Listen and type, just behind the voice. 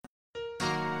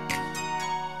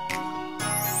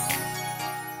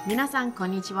Minasan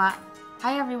konnichiwa.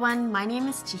 Hi everyone, my name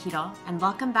is Chihiro and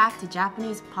welcome back to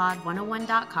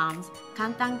JapanesePod101.com's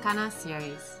Kantan Kana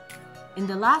series. In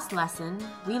the last lesson,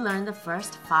 we learned the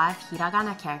first 5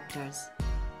 Hiragana characters.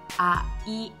 A,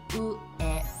 I, U,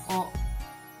 E, O.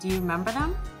 Do you remember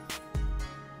them?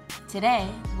 Today,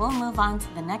 we'll move on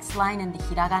to the next line in the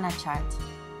Hiragana chart.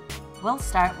 We'll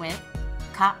start with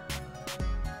ka.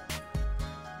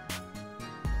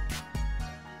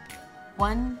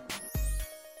 1,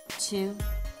 2,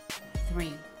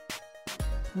 3.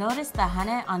 Notice the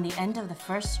hane on the end of the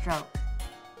first stroke.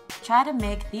 Try to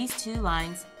make these two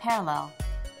lines parallel.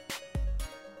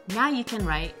 Now you can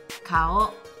write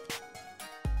kao,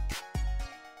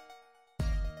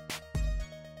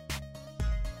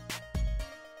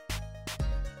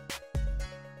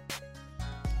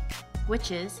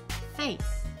 which is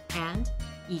face, and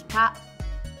ika,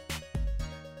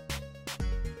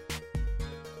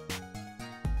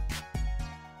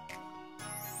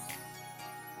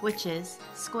 which is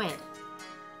squid.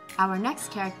 Our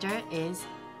next character is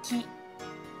ki.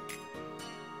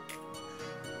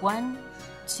 1,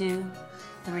 2,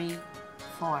 3,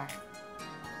 4.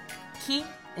 Ki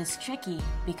is tricky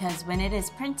because when it is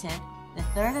printed, the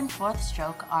third and fourth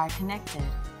stroke are connected.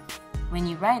 When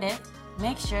you write it,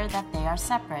 make sure that they are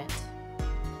separate.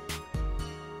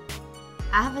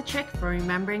 I have a trick for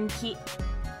remembering ki.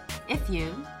 If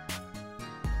you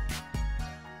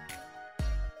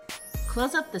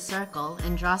close up the circle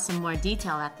and draw some more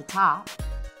detail at the top,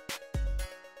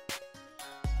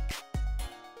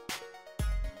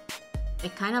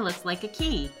 it kind of looks like a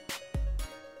key.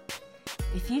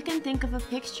 If you can think of a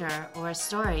picture or a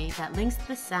story that links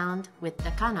the sound with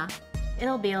the kana,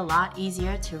 it'll be a lot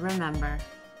easier to remember.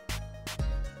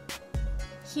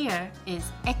 Here is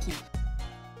eki.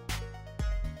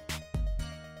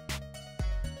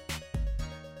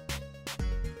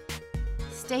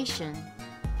 Station.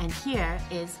 And here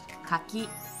is kaki.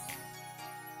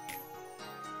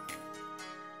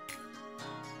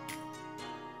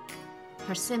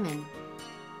 Persimmon.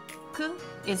 Ku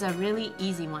is a really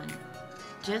easy one.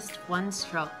 Just one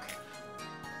stroke.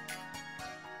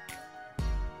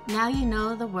 Now you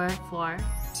know the word for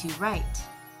to write.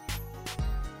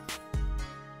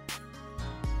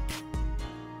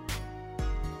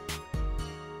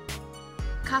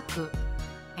 Kaku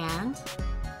and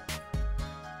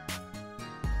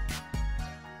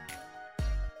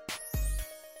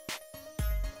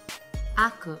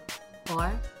aku,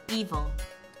 or evil.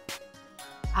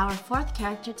 Our fourth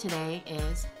character today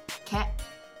is ke.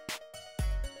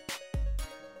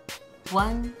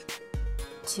 1,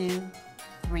 2,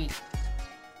 3.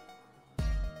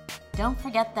 Don't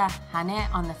forget the hane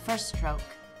on the first stroke.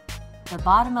 The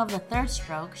bottom of the third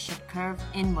stroke should curve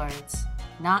inwards,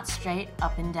 not straight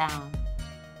up and down.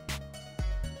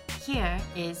 Here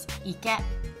is ike.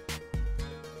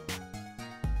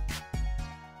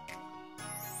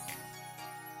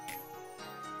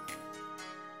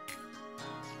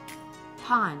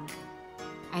 Pond.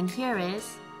 And here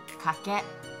is kake.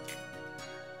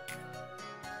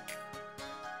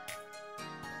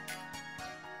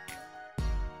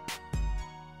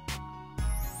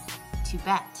 To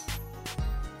bet.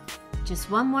 Just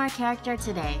one more character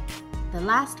today. The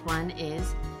last one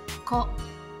is ko.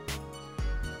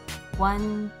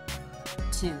 1,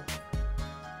 2.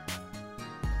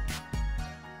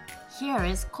 Here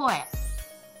is koe.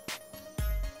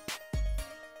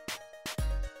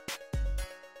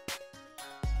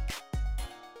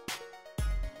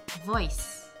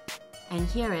 Voice. And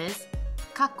here is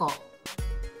kako.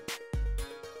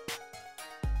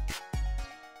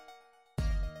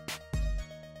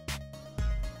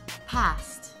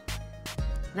 Past.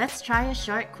 Let's try a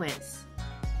short quiz.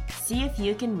 See if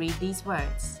you can read these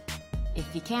words.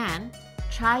 If you can,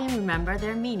 try and remember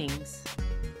their meanings.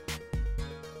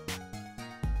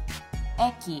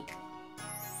 Eki.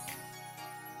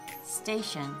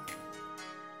 Station.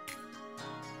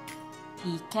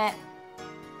 Ike.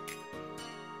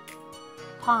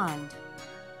 Pond.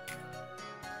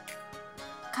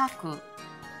 Kaku.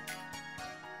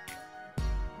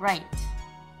 Right.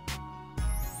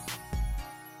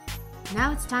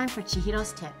 Now it's time for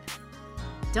Chihiro's tip.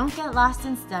 Don't get lost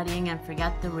in studying and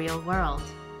forget the real world.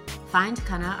 Find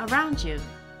kana around you.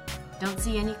 Don't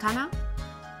see any kana?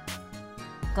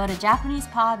 Go to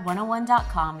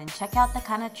JapanesePod101.com and check out the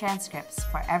kana transcripts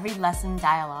for every lesson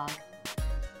dialogue.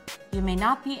 You may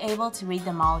not be able to read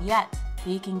them all yet,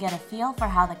 but you can get a feel for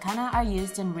how the kana are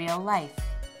used in real life.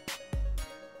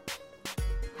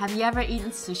 Have you ever eaten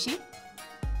sushi?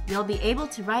 You'll be able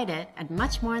to write it and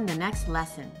much more in the next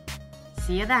lesson.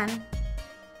 See you then!